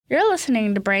You're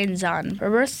listening to Brains On,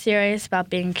 where we're serious about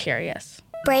being curious.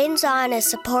 Brains On is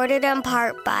supported in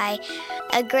part by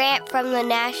a grant from the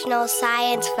National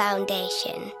Science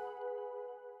Foundation.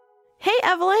 Hey,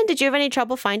 Evelyn, did you have any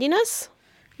trouble finding us?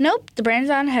 Nope, the Brains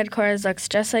On headquarters looks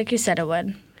just like you said it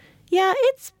would. Yeah,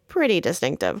 it's pretty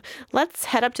distinctive. Let's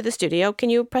head up to the studio. Can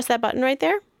you press that button right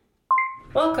there?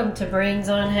 Welcome to Brains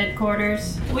On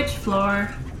headquarters. Which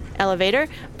floor? Elevator,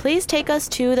 please take us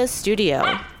to the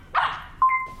studio.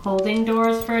 Holding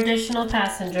doors for additional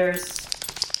passengers.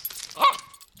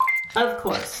 Of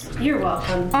course. You're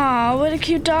welcome. Aw, what a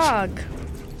cute dog.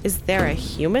 Is there a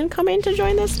human coming to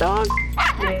join this dog?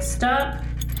 Next stop,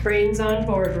 Brains On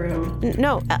boardroom.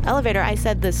 No, elevator, I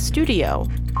said the studio.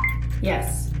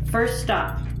 Yes. First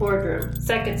stop, boardroom.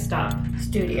 Second stop,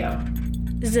 studio.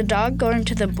 Is the dog going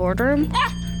to the boardroom?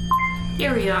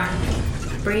 Here we are.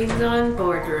 Brains On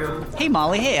boardroom. Hey,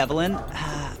 Molly. Hey, Evelyn.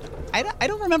 I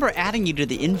don't remember adding you to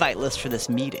the invite list for this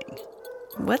meeting.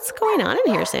 What's going on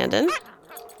in here, Sandon?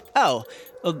 Oh,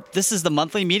 well, this is the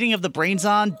monthly meeting of the Brains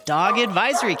On Dog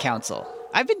Advisory Council.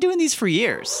 I've been doing these for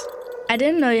years. I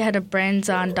didn't know you had a Brains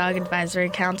On Dog Advisory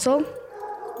Council.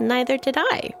 Neither did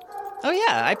I. Oh,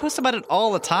 yeah, I post about it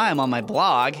all the time on my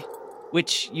blog,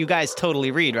 which you guys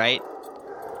totally read, right?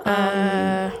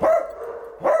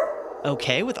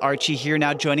 Okay, with Archie here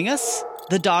now joining us,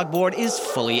 the dog board is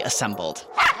fully assembled.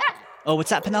 Oh,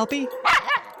 what's that, Penelope?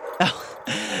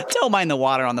 Oh, don't mind the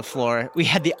water on the floor. We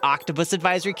had the Octopus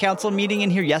Advisory Council meeting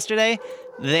in here yesterday.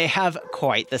 They have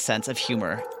quite the sense of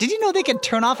humor. Did you know they can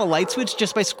turn off a light switch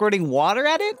just by squirting water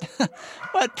at it?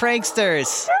 What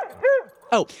pranksters!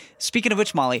 Oh, speaking of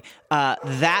which, Molly,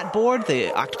 that board,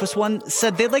 the octopus one,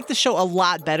 said they'd like the show a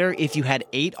lot better if you had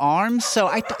 8 arms, so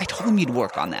I told them you'd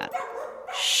work on that.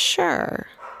 Sure.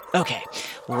 Okay,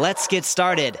 let's get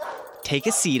started. Take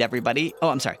a seat, everybody. Oh,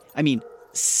 I'm sorry. I mean,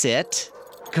 sit.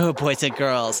 Good boys and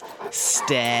girls.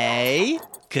 Stay.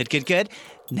 Good.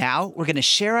 Now, we're going to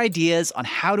share ideas on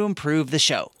how to improve the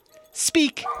show.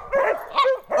 Speak.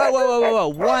 Whoa.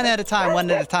 One at a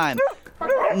time.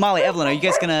 Molly, Evelyn, are you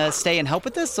guys going to stay and help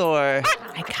with this, or?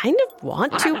 I kind of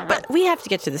want to, but we have to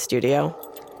get to the studio.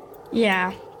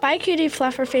 Yeah. Bye, cutie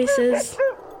fluffer faces.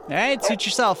 All right, suit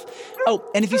yourself. Oh,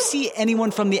 and if you see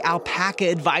anyone from the Alpaca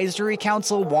Advisory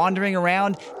Council wandering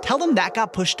around, tell them that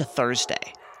got pushed to Thursday.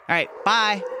 All right,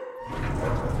 bye.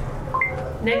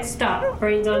 Next stop,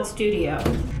 Brains On studio.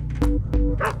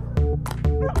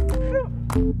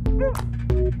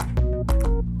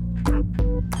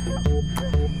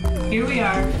 Here we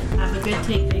are. Have a good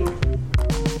taping.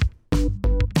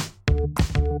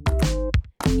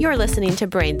 You're listening to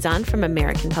Brains On from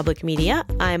American Public Media.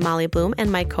 I'm Molly Bloom,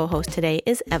 and my co-host today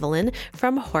is Evelyn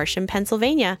from Horsham,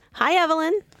 Pennsylvania. Hi,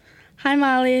 Evelyn. Hi,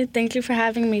 Molly. Thank you for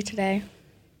having me today.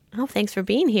 Oh, thanks for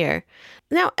being here.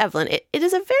 Now, Evelyn, it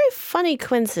is a very funny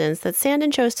coincidence that Sandon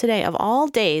chose today of all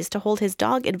days to hold his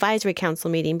Dog Advisory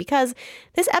Council meeting because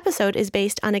this episode is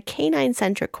based on a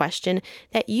canine-centric question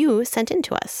that you sent in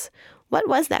to us. What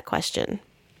was that question?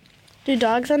 Do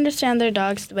dogs understand their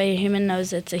dogs the way a human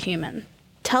knows it's a human?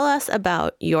 Tell us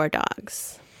about your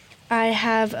dogs. I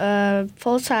have a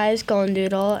full-size golden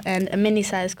doodle and a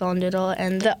mini-size golden doodle,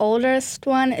 and the oldest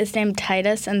one is named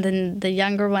Titus, and then the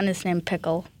younger one is named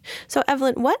Pickle. So,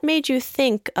 Evelyn, what made you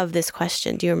think of this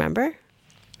question? Do you remember?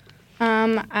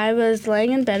 I was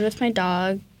laying in bed with my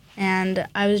dog, and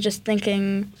I was just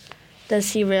thinking,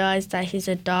 does he realize that he's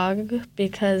a dog?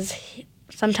 Because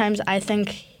sometimes I think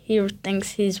he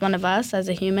thinks he's one of us as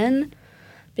a human,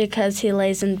 because he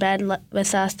lays in bed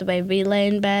with us the way we lay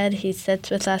in bed. He sits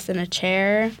with us in a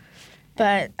chair.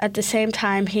 But at the same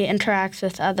time, he interacts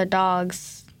with other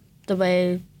dogs the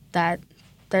way that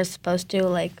they're supposed to.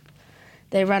 Like,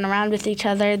 they run around with each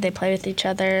other, they play with each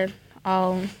other,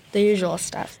 all the usual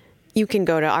stuff. You can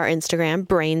go to our Instagram,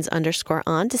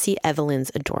 brains_on, to see Evelyn's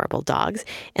adorable dogs.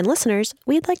 And listeners,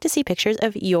 we'd like to see pictures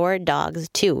of your dogs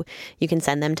too. You can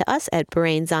send them to us at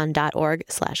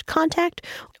brainson.org/contact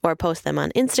or post them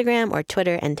on Instagram or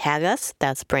Twitter and tag us.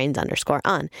 That's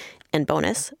brains_on. And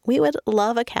bonus, we would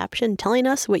love a caption telling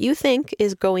us what you think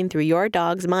is going through your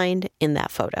dog's mind in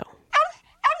that photo.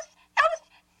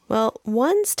 Well,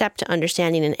 one step to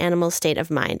understanding an animal's state of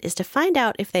mind is to find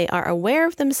out if they are aware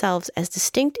of themselves as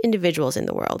distinct individuals in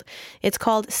the world. It's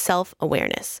called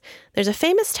self-awareness. There's a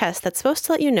famous test that's supposed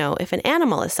to let you know if an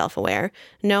animal is self-aware,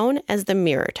 known as the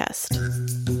mirror test.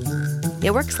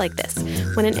 It works like this.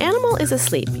 When an animal is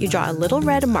asleep, you draw a little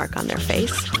red mark on their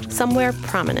face, somewhere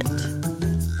prominent.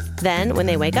 Then, when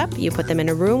they wake up, you put them in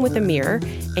a room with a mirror,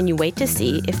 and you wait to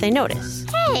see if they notice.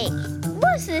 Hey,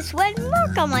 what's What's this red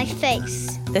mark on my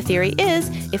face? The theory is,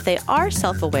 if they are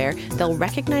self-aware, they'll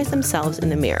recognize themselves in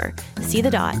the mirror, see the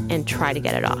dot, and try to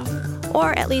get it off.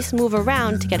 Or at least move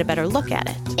around to get a better look at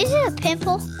it. Is it a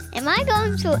pimple? Am I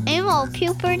going through animal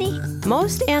puberty?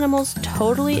 Most animals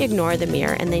totally ignore the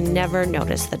mirror and they never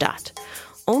notice the dot.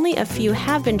 Only a few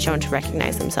have been shown to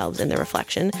recognize themselves in the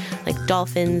reflection, like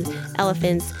dolphins,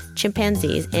 elephants,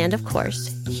 chimpanzees, and of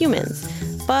course, humans.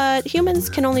 But humans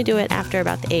can only do it after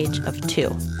about the age of 2.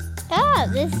 Ah,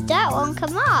 this dot won't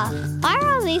come off. Why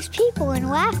are all these people in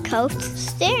lab coats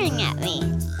staring at me?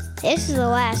 This is the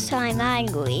last time I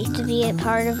agree to be a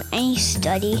part of any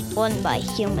study run by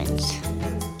humans.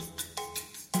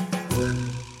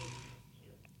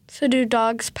 So do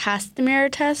dogs pass the mirror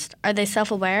test? Are they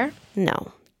self-aware?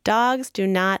 No, dogs do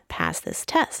not pass this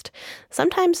test.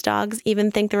 Sometimes dogs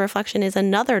even think the reflection is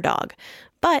another dog.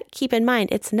 But keep in mind,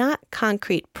 it's not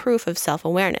concrete proof of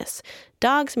self-awareness.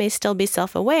 Dogs may still be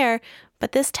self-aware,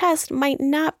 but this test might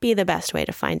not be the best way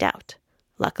to find out.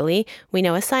 Luckily, we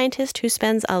know a scientist who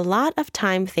spends a lot of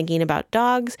time thinking about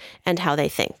dogs and how they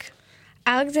think.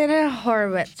 Alexandra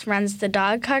Horowitz runs the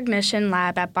Dog Cognition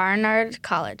Lab at Barnard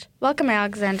College. Welcome,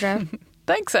 Alexandra.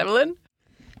 Thanks, Evelyn.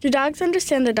 Do dogs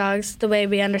understand the dogs the way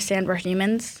we understand we're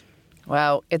humans?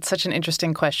 Wow, it's such an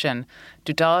interesting question.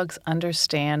 Do dogs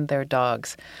understand their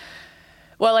dogs?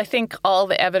 Well, I think all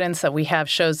the evidence that we have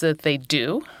shows that they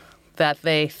do, that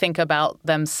they think about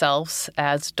themselves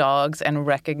as dogs and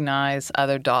recognize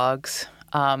other dogs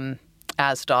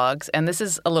as dogs. And this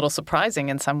is a little surprising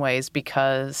in some ways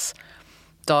because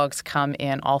dogs come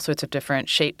in all sorts of different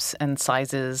shapes and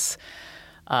sizes,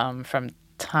 from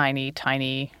tiny,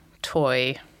 tiny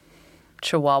toy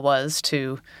chihuahuas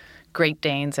to Great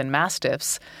Danes and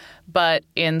Mastiffs. But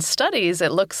in studies,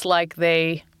 it looks like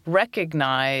they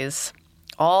recognize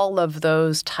all of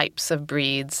those types of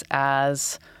breeds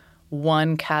as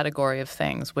one category of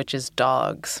things, which is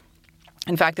dogs.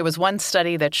 In fact, there was one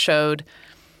study that showed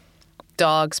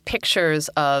dogs pictures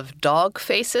of dog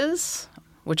faces,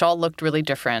 which all looked really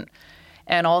different,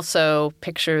 and also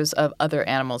pictures of other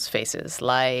animals' faces,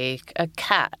 like a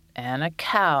cat and a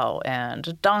cow and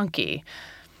a donkey.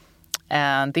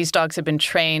 And these dogs have been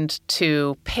trained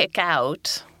to pick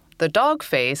out the dog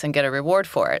face and get a reward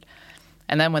for it.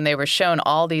 And then when they were shown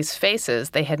all these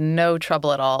faces, they had no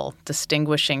trouble at all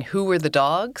distinguishing who were the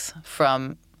dogs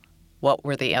from what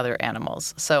were the other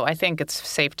animals. So I think it's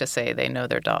safe to say they know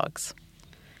their dogs.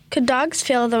 Could dogs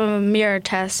fail the mirror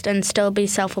test and still be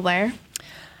self-aware?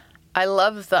 I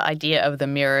love the idea of the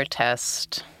mirror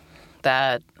test,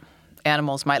 that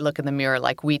animals might look in the mirror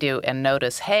like we do and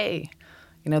notice, hey,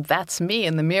 that's me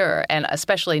in the mirror, and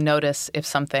especially notice if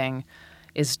something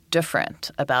is different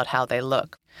about how they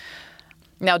look.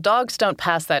 Now, dogs don't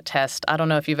pass that test. I don't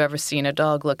know if you've ever seen a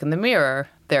dog look in the mirror.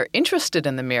 They're interested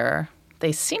in the mirror.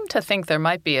 They seem to think there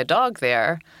might be a dog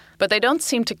there, but they don't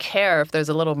seem to care if there's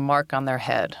a little mark on their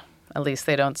head. At least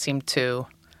they don't seem to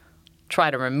try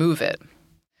to remove it.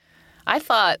 I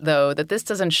thought, though, that this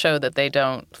doesn't show that they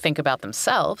don't think about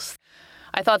themselves.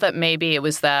 I thought that maybe it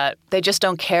was that they just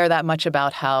don't care that much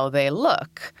about how they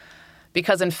look.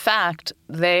 Because, in fact,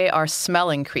 they are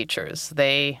smelling creatures.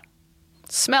 They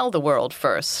smell the world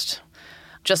first,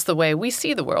 just the way we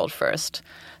see the world first.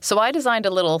 So I designed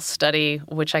a little study,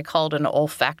 which I called an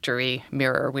olfactory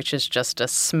mirror, which is just a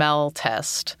smell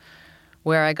test,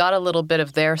 where I got a little bit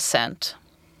of their scent,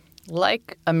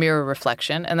 like a mirror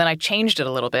reflection, and then I changed it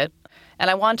a little bit. And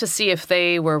I wanted to see if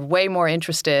they were way more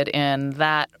interested in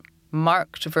that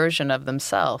marked version of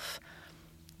themselves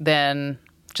than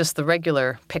just the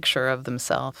regular picture of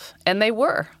themselves. And they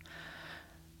were.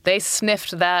 They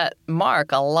sniffed that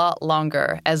mark a lot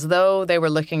longer, as though they were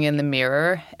looking in the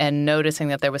mirror and noticing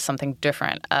that there was something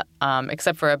different,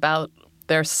 except for about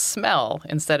their smell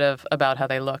instead of about how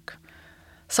they look.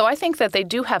 So I think that they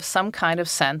do have some kind of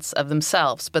sense of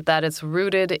themselves, but that it's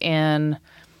rooted in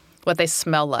what they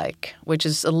smell like, which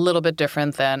is a little bit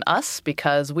different than us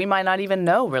because we might not even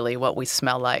know really what we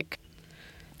smell like.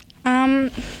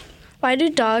 Why do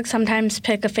dogs sometimes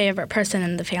pick a favorite person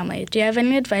in the family? Do you have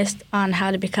any advice on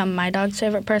how to become my dog's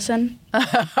favorite person?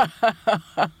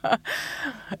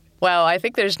 Well, I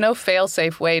think there's no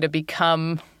fail-safe way to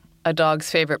become a dog's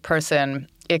favorite person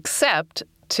except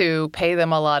to pay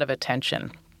them a lot of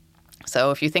attention.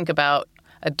 So if you think about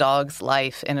a dog's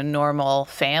life in a normal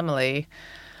family,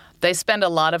 they spend a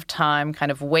lot of time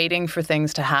kind of waiting for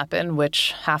things to happen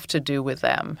which have to do with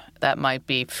them. That might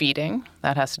be feeding.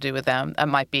 That has to do with them. That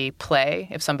might be play,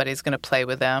 if somebody's going to play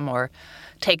with them or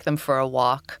take them for a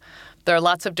walk. There are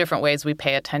lots of different ways we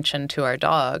pay attention to our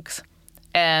dogs.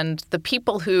 And the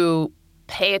people who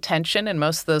pay attention in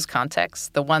most of those contexts,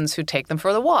 the ones who take them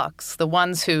for the walks, the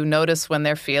ones who notice when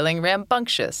they're feeling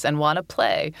rambunctious and want to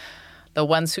play, the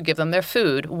ones who give them their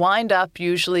food, wind up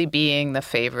usually being the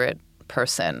favorite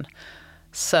person.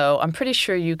 So I'm pretty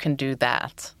sure you can do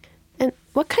that. And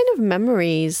what kind of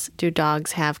memories do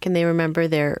dogs have? Can they remember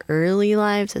their early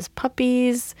lives as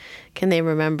puppies? Can they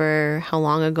remember how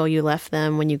long ago you left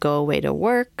them when you go away to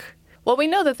work? Well, we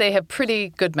know that they have pretty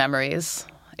good memories.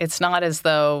 It's not as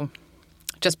though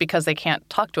just because they can't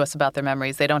talk to us about their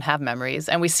memories, they don't have memories.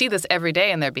 And we see this every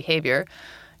day in their behavior.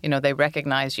 You know, they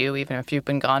recognize you even if you've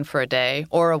been gone for a day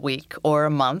or a week or a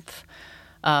month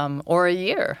or a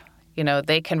year. You know,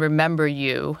 they can remember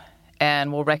you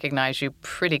and will recognize you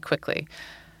pretty quickly.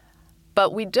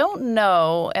 But we don't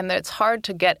know, and it's hard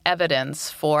to get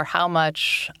evidence for how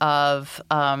much of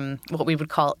what we would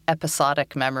call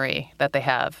episodic memory that they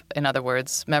have. In other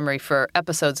words, memory for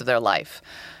episodes of their life.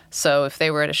 So if they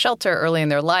were at a shelter early in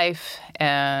their life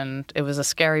and it was a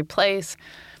scary place,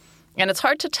 and it's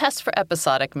hard to test for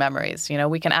episodic memories. You know,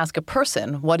 we can ask a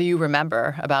person, what do you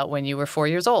remember about when you were 4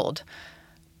 years old?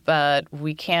 But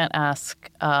we can't ask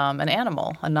an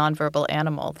animal, a nonverbal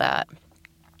animal, that.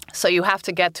 So you have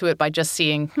to get to it by just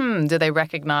seeing, do they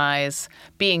recognize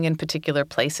being in particular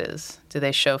places? Do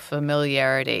they show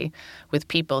familiarity with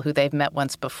people who they've met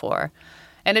once before?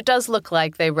 And it does look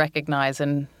like they recognize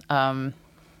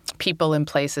people in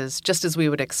places just as we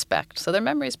would expect. So their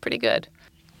memory is pretty good.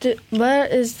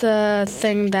 What is the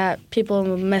thing that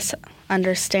people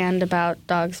misunderstand about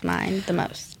dogs' mind the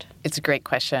most? It's a great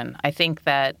question. I think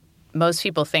that most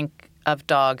people think of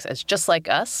dogs as just like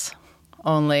us,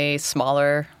 only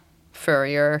smaller,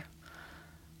 furrier,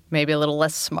 maybe a little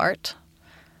less smart.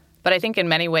 But I think in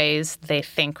many ways they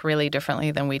think really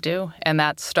differently than we do. And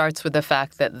that starts with the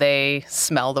fact that they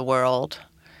smell the world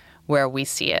where we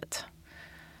see it.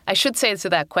 I should say to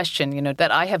that question, you know,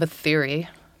 that I have a theory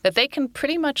that they can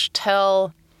pretty much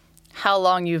tell how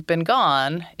long you've been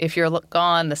gone, if you're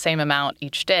gone the same amount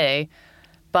each day,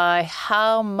 by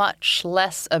how much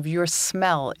less of your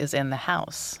smell is in the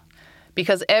house.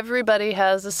 Because everybody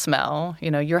has a smell.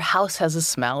 You know, your house has a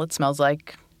smell. It smells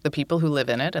like the people who live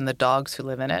in it and the dogs who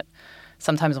live in it.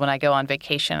 Sometimes when I go on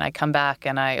vacation, I come back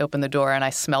and I open the door and I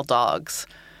smell dogs.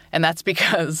 And that's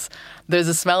because there's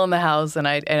a smell in the house and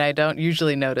I don't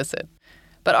usually notice it.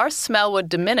 But our smell would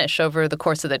diminish over the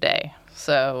course of the day.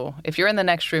 So if you're in the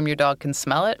next room, your dog can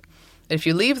smell it. If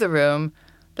you leave the room,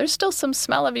 there's still some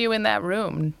smell of you in that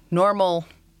room, normal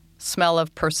smell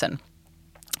of person.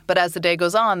 But as the day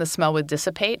goes on, the smell would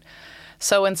dissipate.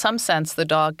 So in some sense, the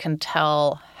dog can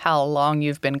tell how long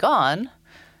you've been gone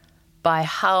by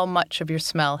how much of your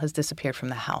smell has disappeared from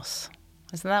the house.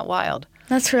 Isn't that wild?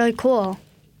 That's really cool.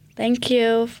 Thank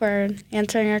you for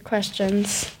answering our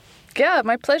questions. Yeah,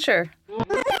 my pleasure.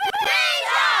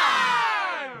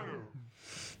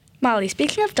 Molly,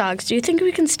 speaking of dogs, do you think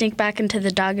we can sneak back into the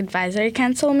Dog Advisory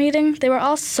Council meeting? They were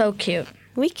all so cute.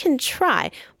 We can try,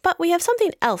 but we have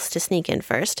something else to sneak in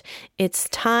first. It's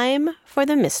time for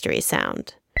the mystery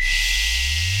sound.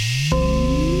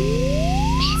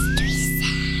 Mystery sound.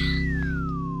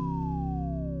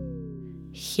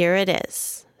 Here it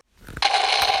is.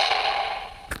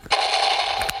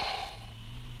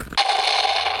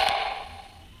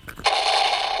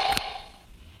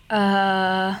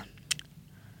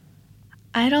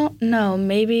 I don't know.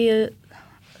 Maybe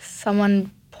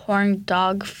someone pouring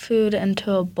dog food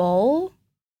into a bowl?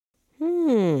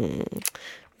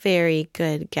 Very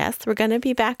good guess. We're going to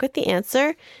be back with the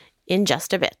answer in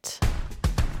just a bit.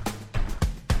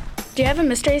 Do you have a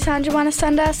mystery sound you want to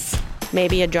send us?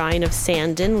 Maybe a drawing of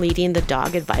Sandon leading the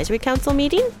Dog Advisory Council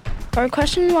meeting? Or a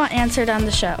question you want answered on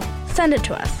the show? Send it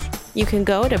to us. You can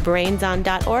go to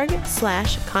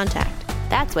brainson.org/contact.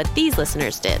 That's what these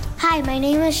listeners did. Hi, my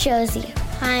name is Josie.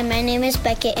 Hi, my name is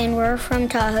Beckett, and we're from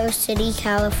Tahoe City,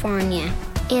 California.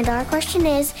 And our question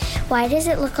is, why does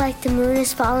it look like the moon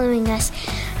is following us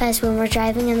as when we're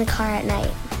driving in the car at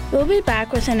night? We'll be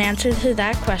back with an answer to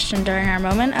that question during our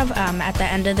moment of at the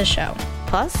end of the show.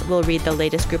 Plus, we'll read the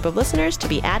latest group of listeners to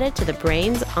be added to the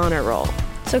Brains Honor Roll.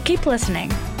 So keep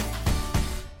listening.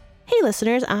 Hey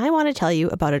listeners, I want to tell you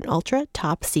about an ultra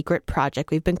top secret project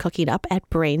we've been cooking up at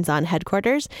Brains On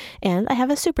headquarters, and I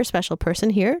have a super special person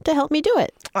here to help me do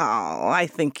it. Oh, I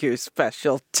think you're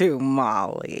special too,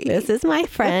 Molly. This is my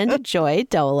friend, Joy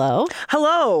Dolo.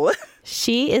 Hello.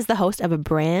 She is the host of a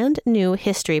brand new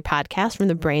history podcast from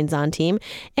the Brains On team,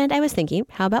 and I was thinking,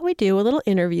 how about we do a little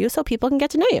interview so people can get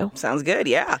to know you? Sounds good,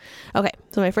 yeah. Okay,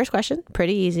 so my first question,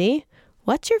 pretty easy.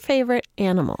 What's your favorite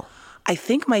animal? I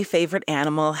think my favorite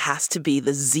animal has to be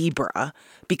the zebra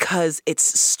because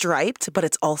it's striped, but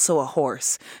it's also a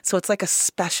horse. So it's like a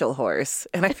special horse.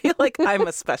 And I feel like I'm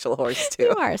a special horse too.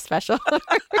 You are a special horse.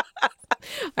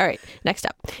 All right, next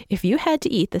up. If you had to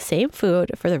eat the same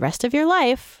food for the rest of your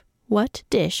life, what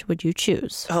dish would you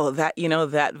choose? Oh,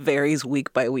 that varies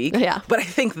week by week. Yeah. But I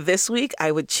think this week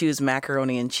I would choose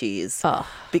macaroni and cheese. Oh.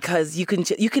 Because you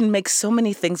can make so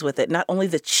many things with it. Not only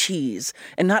the cheese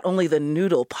and not only the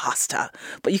noodle pasta,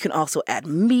 but you can also add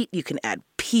meat, you can add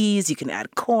peas, you can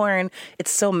add corn.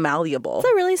 It's so malleable. It's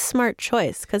a really smart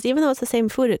choice because even though it's the same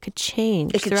food, it could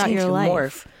change throughout your life.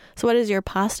 Morph. So what is your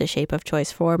pasta shape of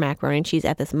choice for macaroni and cheese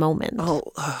at this moment? Oh,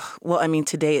 well, I mean,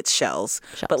 today it's shells.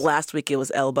 But last week it was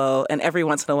elbow. And every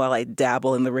once in a while I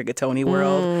dabble in the rigatoni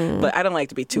world. But I don't like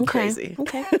to be too crazy.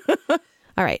 Okay.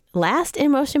 All right. Last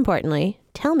and most importantly,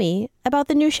 tell me about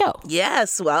the new show.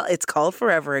 Yes. Well, it's called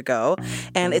Forever Ago.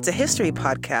 And it's a history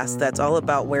podcast that's all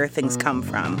about where things come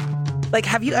from. Like,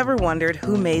 have you ever wondered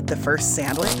who made the first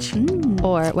sandwich?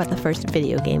 Or what the first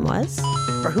video game was?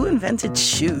 Or who invented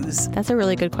shoes? That's a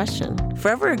really good question.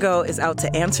 Forever Ago is out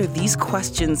to answer these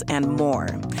questions and more.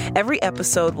 Every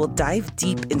episode will dive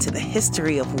deep into the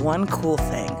history of one cool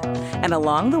thing. And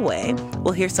along the way,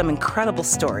 we'll hear some incredible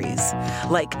stories,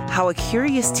 like how a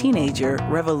curious teenager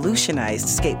revolutionized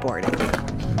skateboarding.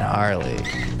 Gnarly.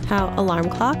 How alarm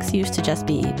clocks used to just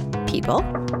be people.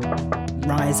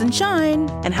 Rise and shine.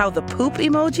 And how the poop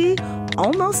emoji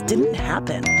almost didn't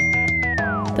happen.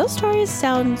 Those stories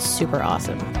sound super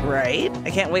awesome. Right? I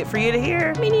can't wait for you to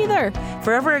hear. Me neither.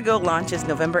 Forever Ago launches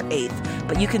November 8th,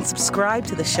 but you can subscribe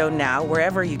to the show now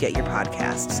wherever you get your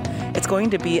podcasts. It's going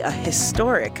to be a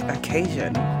historic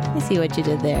occasion. I see what you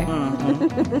did there.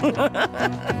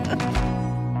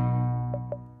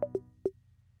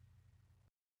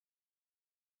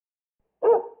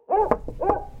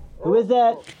 Who is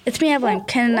that? It's me, Evelyn.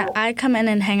 Can I come in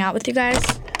and hang out with you guys?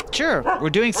 Sure, we're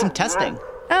doing some testing.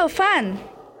 Oh, fun.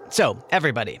 So,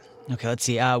 everybody. Okay, let's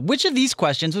see. Which of these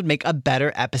questions would make a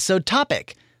better episode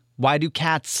topic? Why do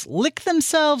cats lick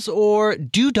themselves, or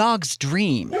do dogs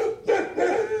dream?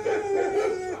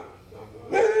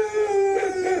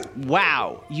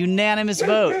 Wow, unanimous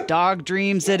vote. Dog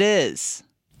dreams it is.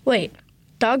 Wait,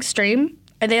 dogs dream?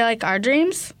 Are they like our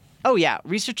dreams? Oh yeah,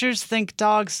 researchers think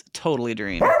dogs totally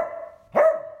dream.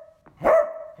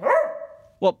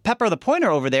 Well, Pepper the pointer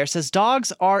over there says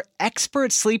dogs are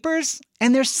expert sleepers,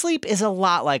 and their sleep is a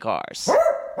lot like ours.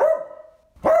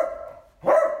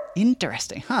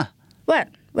 Interesting, huh? What?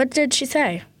 What did she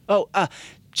say? Oh,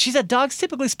 she said dogs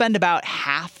typically spend about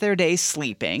half their day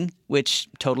sleeping, which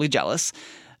totally jealous.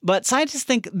 But scientists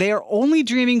think they are only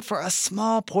dreaming for a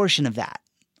small portion of that.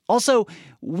 Also,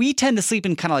 we tend to sleep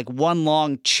in kind of like one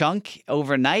long chunk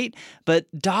overnight, but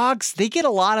dogs, they get a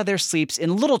lot of their sleeps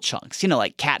in little chunks,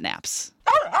 like cat naps.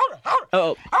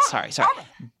 Oh, sorry.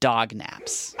 Dog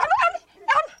naps.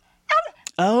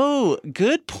 Oh,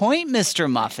 good point, Mr.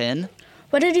 Muffin.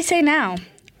 What did he say now?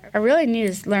 I really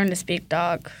need to learn to speak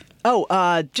dog.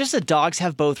 Oh, just that dogs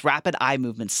have both rapid eye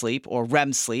movement sleep, or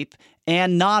REM sleep,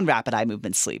 and non-rapid eye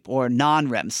movement sleep, or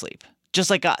non-REM sleep, just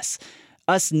like us.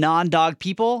 Us non-dog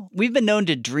people, we've been known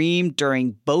to dream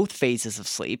during both phases of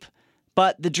sleep.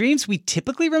 But the dreams we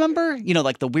typically remember,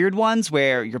 like the weird ones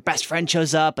where your best friend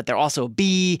shows up, but they're also a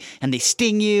bee, and they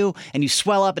sting you, and you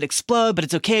swell up and explode, but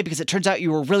it's okay because it turns out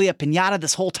you were really a piñata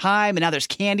this whole time, and now there's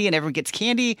candy and everyone gets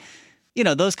candy.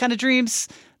 Those kind of dreams,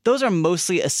 those are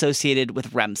mostly associated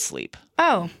with REM sleep.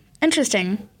 Oh,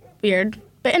 interesting. Weird,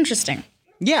 but interesting.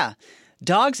 Yeah.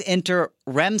 Dogs enter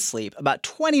REM sleep about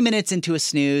 20 minutes into a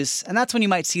snooze, and that's when you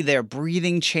might see their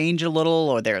breathing change a little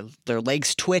or their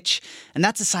legs twitch, and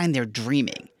that's a sign they're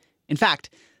dreaming. In fact,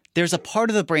 there's a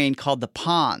part of the brain called the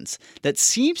pons that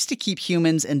seems to keep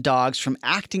humans and dogs from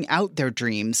acting out their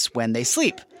dreams when they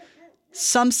sleep.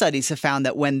 Some studies have found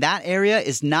that when that area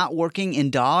is not working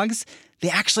in dogs, they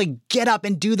actually get up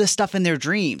and do the stuff in their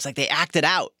dreams, like they act it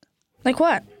out. Like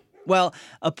what? Well,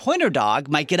 a pointer dog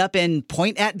might get up and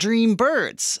point at dream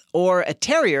birds, or a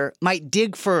terrier might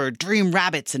dig for dream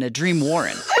rabbits in a dream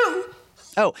warren.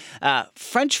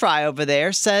 French Fry over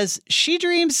there says she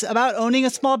dreams about owning a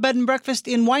small bed and breakfast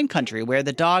in wine country where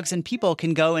the dogs and people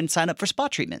can go and sign up for spa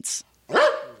treatments.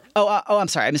 I'm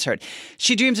sorry, I misheard.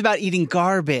 She dreams about eating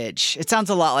garbage. It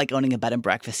sounds a lot like owning a bed and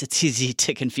breakfast. It's easy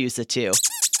to confuse the two.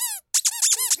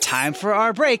 Time for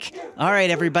our break. All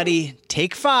right, everybody,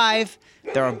 take 5.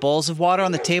 There are bowls of water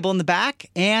on the table in the back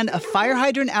and a fire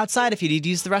hydrant outside if you need to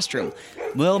use the restroom.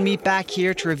 We'll meet back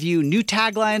here to review new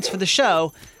taglines for the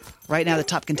show. Right now, the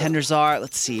top contenders are,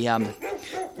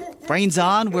 Brains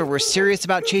On, where we're serious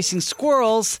about chasing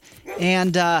squirrels,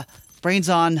 and Brains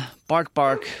on, bark,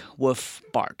 bark, woof,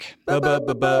 bark. Brains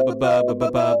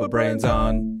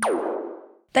on.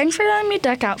 Thanks for letting me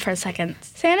duck out for a second.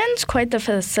 Shannon's quite the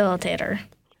facilitator.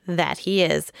 That he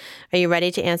is. Are you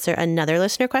ready to answer another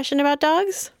listener question about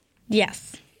dogs?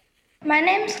 Yes. My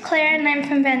name's Claire and I'm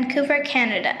from Vancouver,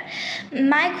 Canada.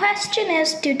 My question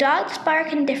is, do dogs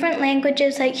bark in different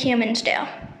languages like humans do?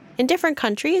 In different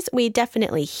countries, we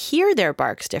definitely hear their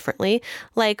barks differently.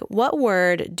 Like, what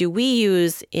word do we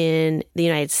use in the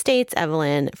United States,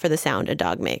 Evelyn, for the sound a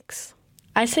dog makes?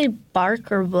 I say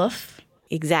bark or woof.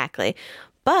 Exactly.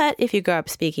 But if you grow up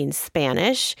speaking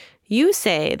Spanish, you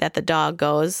say that the dog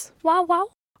goes wow, wow.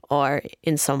 Or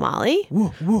in Somali,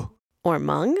 woo, woo. Or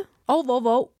Hmong. Oh, vo,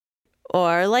 vo.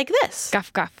 Or like this.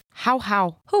 Guff, guff. How,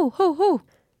 how. Hoo, hoo, hoo.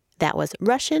 That was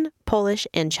Russian, Polish,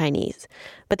 and Chinese.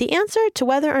 But the answer to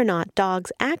whether or not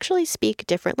dogs actually speak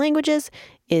different languages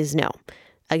is no.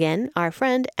 Again, our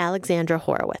friend Alexandra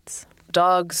Horowitz.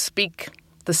 Dogs speak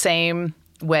the same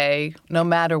way no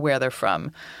matter where they're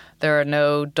from. There are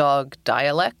no dog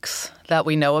dialects that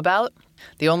we know about.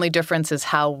 The only difference is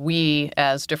how we,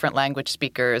 as different language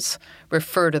speakers,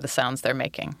 refer to the sounds they're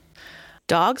making.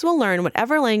 Dogs will learn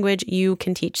whatever language you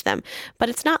can teach them, but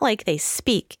it's not like they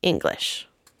speak English.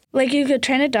 Like you could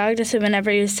train a dog to sit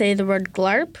whenever you say the word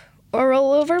glarp or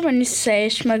roll over when you say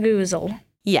schmagoozle.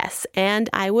 Yes, and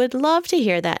I would love to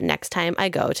hear that next time I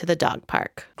go to the dog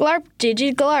park. Glarp,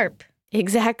 Gigi, glarp.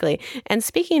 Exactly. And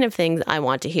speaking of things I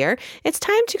want to hear, it's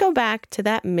time to go back to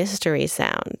that mystery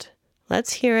sound.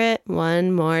 Let's hear it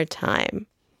one more time.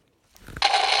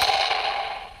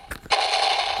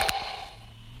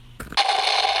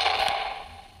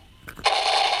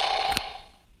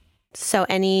 So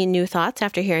any new thoughts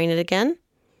after hearing it again?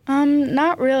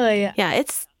 Not really. Yeah,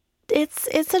 it's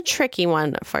a tricky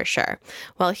one for sure.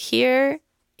 Well, here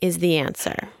is the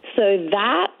answer. So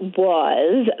that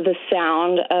was the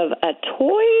sound of a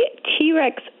toy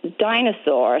T-Rex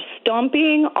dinosaur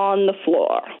stomping on the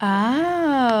floor.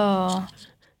 Oh.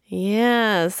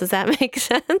 Yes. Does that make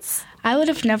sense? I would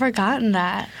have never gotten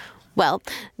that. Well,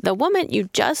 the woman you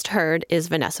just heard is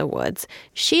Vanessa Woods.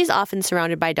 She's often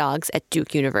surrounded by dogs at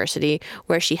Duke University,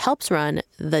 where she helps run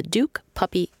the Duke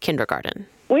Puppy Kindergarten.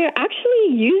 We're actually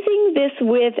using this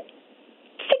with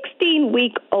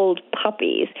 16-week-old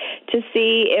puppies to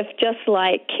see if, just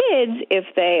like kids, if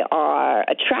they are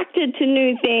attracted to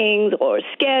new things or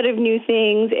scared of new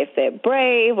things, if they're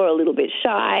brave or a little bit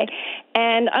shy.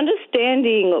 And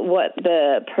understanding what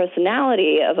the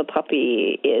personality of a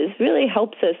puppy is really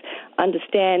helps us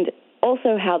understand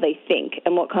also how they think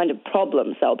and what kind of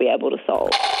problems they'll be able to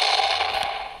solve.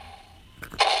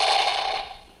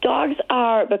 Dogs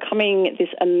are becoming this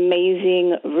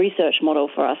amazing research model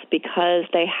for us because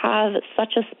they have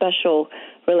such a special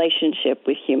relationship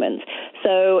with humans.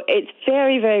 So it's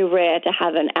very, very rare to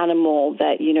have an animal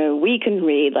that, we can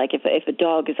read. Like if a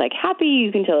dog is like happy,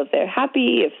 you can tell if they're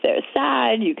happy. If they're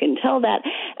sad, you can tell that.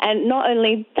 And not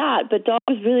only that, but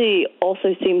dogs really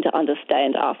also seem to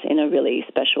understand us in a really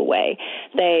special way.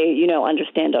 They,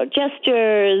 understand our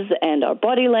gestures and our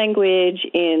body language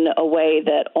in a way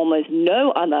that almost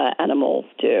no other animals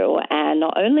do. And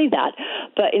not only that,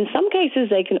 but in some cases,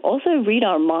 they can also read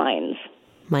our minds.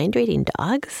 Mind reading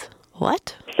dogs?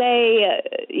 What? Say,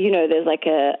 there's like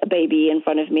a baby in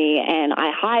front of me and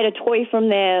I hide a toy from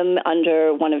them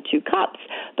under one of two cups,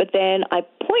 but then I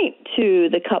point to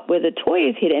the cup where the toy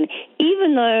is hidden,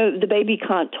 even though the baby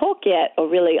can't talk yet or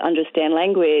really understand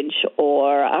language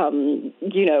or,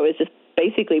 is just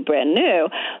basically brand new.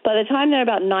 By the time they're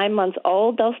about 9 months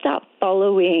old, they'll start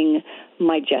following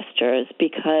my gestures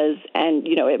because,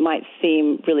 it might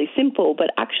seem really simple, but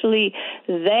actually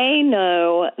they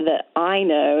know that I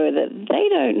know that they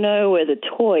don't know where the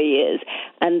toy is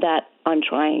and that I'm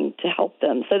trying to help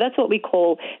them. So that's what we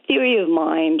call theory of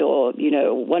mind or,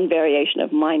 one variation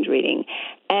of mind reading.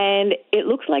 And it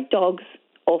looks like dogs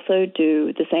also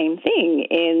do the same thing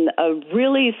in a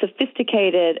really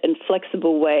sophisticated and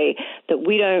flexible way that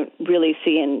we don't really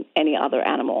see in any other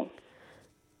animal.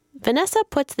 Vanessa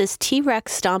puts this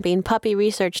T-Rex stomping puppy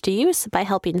research to use by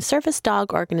helping service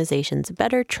dog organizations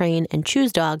better train and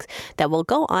choose dogs that will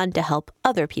go on to help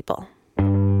other people.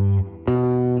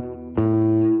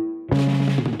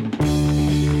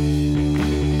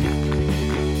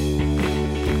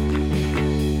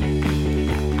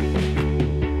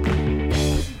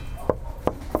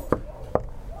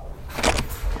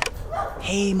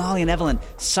 Hey, Molly and Evelyn.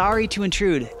 Sorry to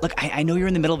intrude. Look, I know you're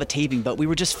in the middle of a taping, but we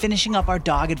were just finishing up our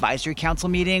dog advisory council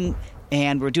meeting,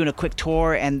 and we're doing a quick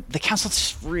tour, and the council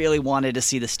just really wanted to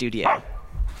see the studio.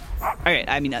 All right,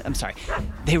 I'm sorry.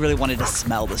 They really wanted to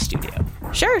smell the studio.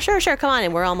 Sure. Come on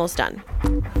in. We're almost done.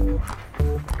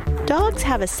 Dogs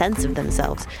have a sense of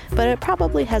themselves, but it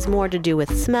probably has more to do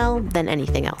with smell than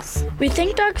anything else. We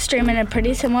think dogs dream in a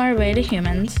pretty similar way to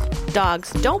humans.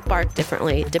 Dogs don't bark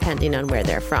differently depending on where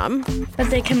they're from. But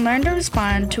they can learn to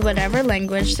respond to whatever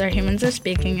language their humans are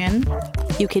speaking in.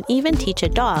 You can even teach a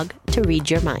dog to read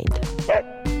your mind.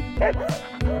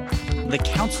 The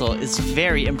council is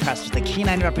very impressed with the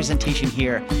canine representation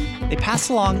here. They pass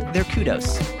along their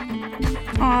kudos.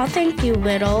 Aw, thank you,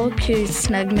 little cute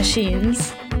snug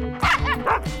machines.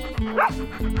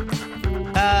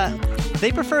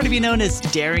 They prefer to be known as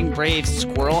daring, brave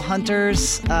squirrel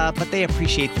hunters, but they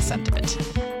appreciate the sentiment.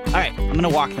 All right, I'm gonna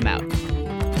walk them out.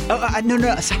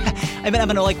 No, sorry. I mean, I'm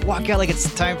gonna walk out like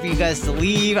it's time for you guys to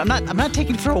leave. I'm not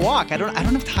taking for a walk. I don't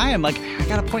have time. I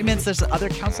got appointments. There's other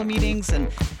council meetings, and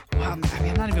I'm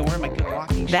not even wearing my good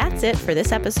walking shoes. That's it for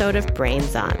this episode of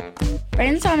Brains On.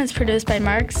 Brains On is produced by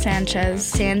Mark Sanchez,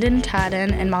 Sandon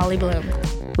Tadden, and Molly Bloom.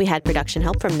 We had production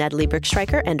help from Ned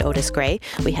Lieberg-Stryker and Otis Gray.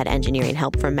 We had engineering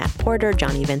help from Matt Porter,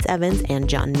 Johnny Vince Evans, and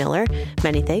John Miller.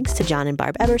 Many thanks to John and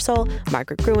Barb Ebersole,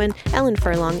 Margaret Gruen, Ellen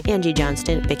Furlong, Angie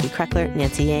Johnston, Vicki Kreckler,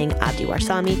 Nancy Yang, Abdi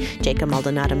Warsami, Jacob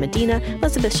Maldonado Medina,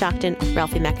 Elizabeth Shockton,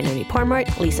 Ralphie McInerney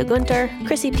Pormort, Lisa Gunter,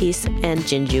 Chrissy Peace, and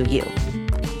Jinju Yu.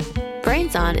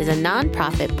 Brains On is a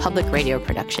non-profit public radio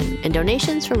production, and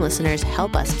donations from listeners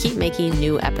help us keep making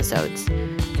new episodes.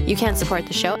 You can support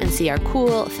the show and see our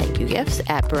cool thank you gifts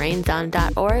at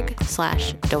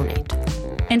brainson.org/donate.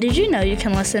 And did you know you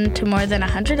can listen to more than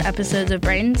 100 episodes of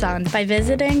Brains On by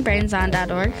visiting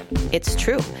brainson.org? It's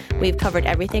true. We've covered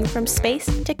everything from space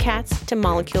to cats to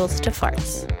molecules to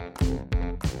farts.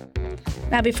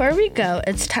 Now, before we go,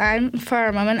 it's time for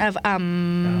our moment of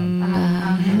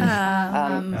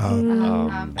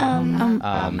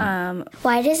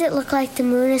Why does it look like the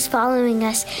moon is following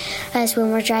us as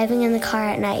when we're driving in the car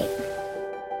at night?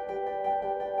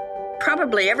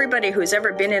 Probably everybody who's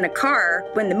ever been in a car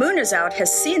when the moon is out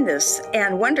has seen this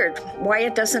and wondered why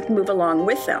it doesn't move along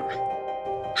with them.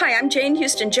 Hi, I'm Jane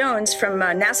Houston Jones from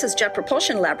NASA's Jet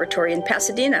Propulsion Laboratory in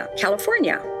Pasadena,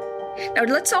 California. Now,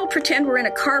 let's all pretend we're in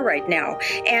a car right now,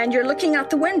 and you're looking out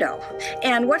the window.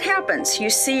 And what happens? You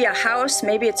see a house,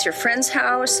 maybe it's your friend's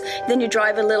house, then you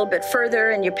drive a little bit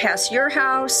further and you pass your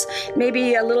house,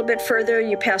 maybe a little bit further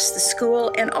you pass the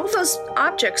school, and all those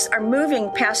objects are moving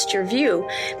past your view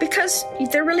because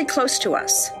they're really close to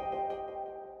us.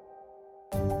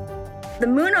 The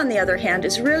moon, on the other hand,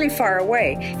 is really far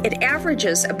away. It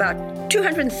averages about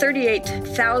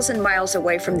 238,000 miles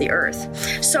away from the Earth.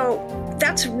 So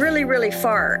that's really, really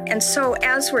far. And so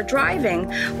as we're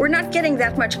driving, we're not getting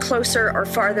that much closer or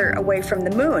farther away from the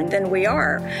moon than we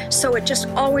are. So it just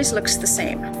always looks the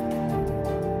same.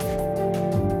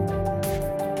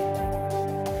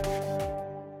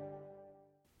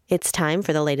 It's time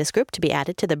for the latest group to be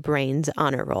added to the Brains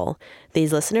Honor Roll.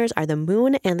 These listeners are the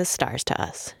moon and the stars to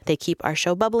us. They keep our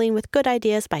show bubbling with good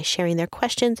ideas by sharing their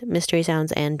questions, mystery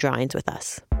sounds, and drawings with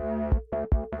us.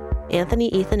 Anthony,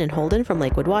 Ethan, and Holden from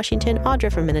Lakewood, Washington,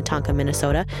 Audra from Minnetonka,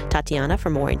 Minnesota, Tatiana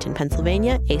from Warrington,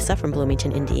 Pennsylvania, Asa from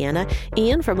Bloomington, Indiana,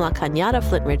 Ian from La Cañada,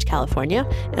 Flint Ridge, California,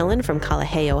 Ellen from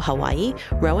Kalaheo, Hawaii,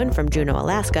 Rowan from Juneau,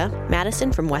 Alaska,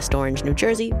 Madison from West Orange, New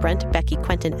Jersey, Brent, Becky,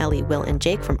 Quentin, Ellie, Will, and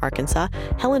Jake from Arkansas,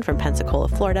 Helen from Pensacola,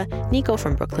 Florida, Nico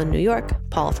from Brooklyn, New York,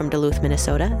 Paul from Duluth,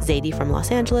 Minnesota, Zadie from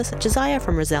Los Angeles, Josiah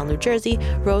from Roselle, New Jersey,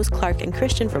 Rose, Clark, and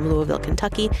Christian from Louisville,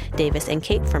 Kentucky, Davis and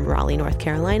Kate from Raleigh, North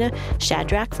Carolina,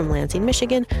 Shadrach from Lansing,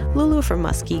 Michigan, Lulu from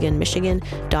Muskegon, Michigan,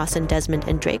 Dawson, Desmond,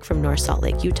 and Drake from North Salt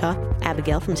Lake, Utah,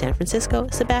 Abigail from San Francisco,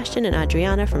 Sebastian and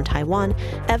Adriana from Taiwan,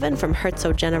 Evan from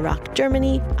Herzogenaurach,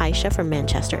 Germany, Aisha from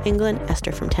Manchester, England,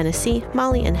 Esther from Tennessee,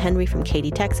 Molly and Henry from Katy,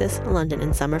 Texas, London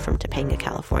and Summer from Topanga,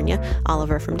 California,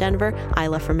 Oliver from Denver,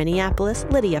 Isla from Minneapolis,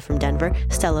 Lydia from Denver,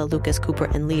 Stella, Lucas, Cooper,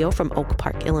 and Leo from Oak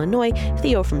Park, Illinois,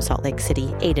 Theo from Salt Lake City,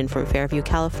 Aiden from Fairview,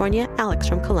 California, Alex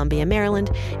from Columbia,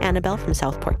 Maryland, Annabelle from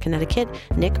Southport, Connecticut,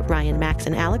 Nick, Ryan, Max,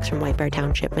 and Alex from White Bear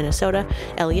Township, Minnesota,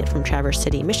 Elliot from Traverse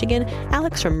City, Michigan,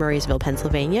 Alex from Murraysville,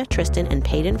 Pennsylvania, Tristan and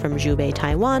Peyton from Jubei,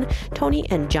 Taiwan, Tony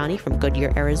and Johnny from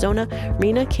Goodyear, Arizona,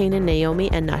 Rena, Kanan,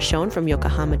 Naomi, and Nashon from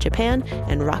Yokohama, Japan,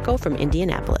 and Rocco from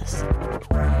Indianapolis.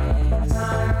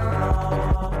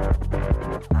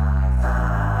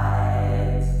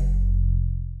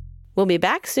 We'll be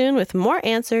back soon with more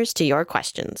answers to your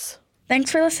questions.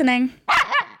 Thanks for listening.